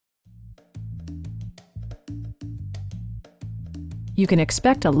you can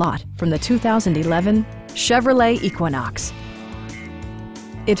expect a lot from the 2011 Chevrolet Equinox.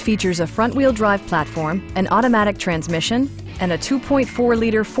 It features a front-wheel drive platform, an automatic transmission, and a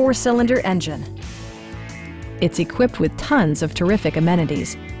 2.4-liter four-cylinder engine. It's equipped with tons of terrific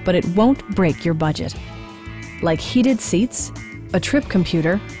amenities, but it won't break your budget. Like heated seats, a trip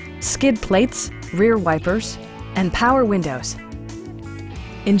computer, skid plates, rear wipers, and power windows.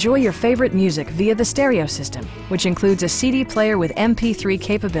 Enjoy your favorite music via the stereo system, which includes a CD player with MP3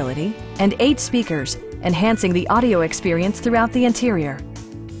 capability and 8 speakers, enhancing the audio experience throughout the interior.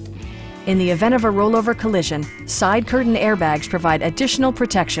 In the event of a rollover collision, side curtain airbags provide additional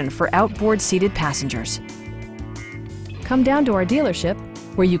protection for outboard seated passengers. Come down to our dealership,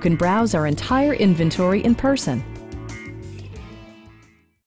 where you can browse our entire inventory in person.